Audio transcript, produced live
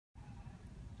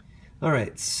All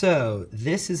right, so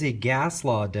this is a gas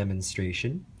law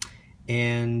demonstration,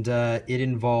 and it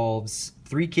involves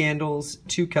 3 candles,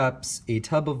 2 cups, a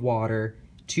tub of water,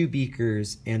 2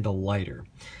 beakers, and a lighter.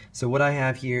 So what I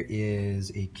have here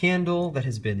is a candle that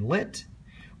has been lit.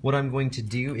 What I'm going to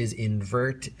do is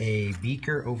invert a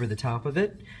beaker over the top of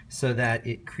it so that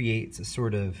it creates a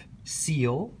sort of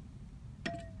seal.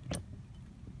 I'm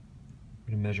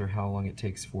going to measure how long it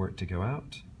takes for it to go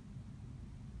out.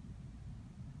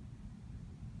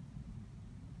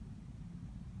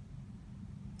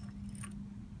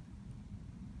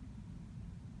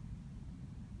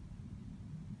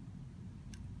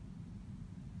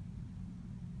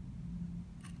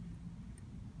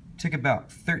 Took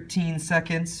about 13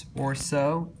 seconds or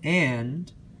so,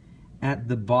 and at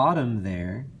the bottom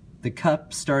there, the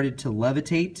cup started to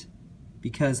levitate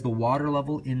because the water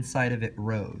level inside of it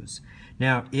rose.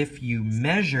 Now, if you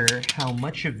measure how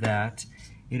much of that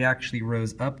it actually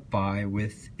rose up by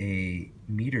with a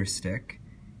meter stick,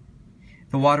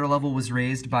 the water level was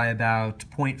raised by about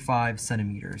 0.5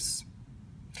 centimeters.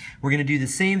 We're going to do the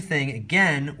same thing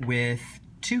again with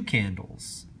 2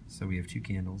 candles. So we have 2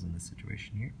 candles in this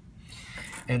situation here.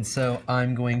 And so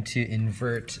I'm going to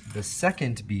invert the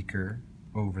second beaker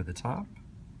over the top,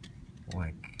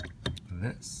 like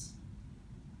this.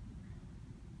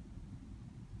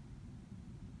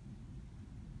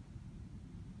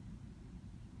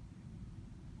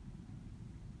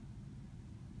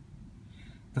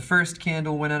 The first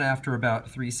candle went out after about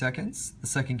 3 seconds. The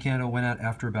second candle went out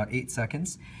after about 8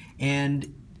 seconds.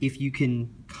 And if you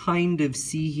can kind of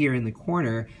see here in the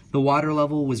corner, the water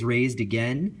level was raised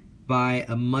again by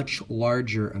a much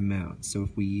larger amount. So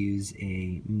if we use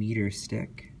a meter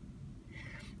stick,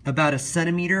 about 1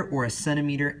 centimeter or 1.5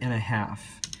 centimeters.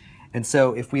 And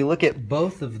so if we look at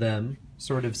both of them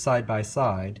sort of side by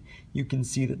side, you can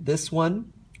see that this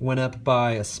one went up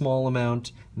by a small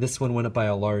amount, this one went up by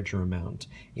a larger amount,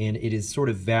 and it is sort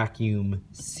of vacuum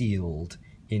sealed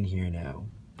in here now.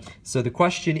 So the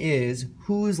question is,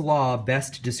 whose law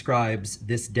best describes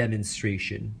this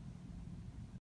demonstration?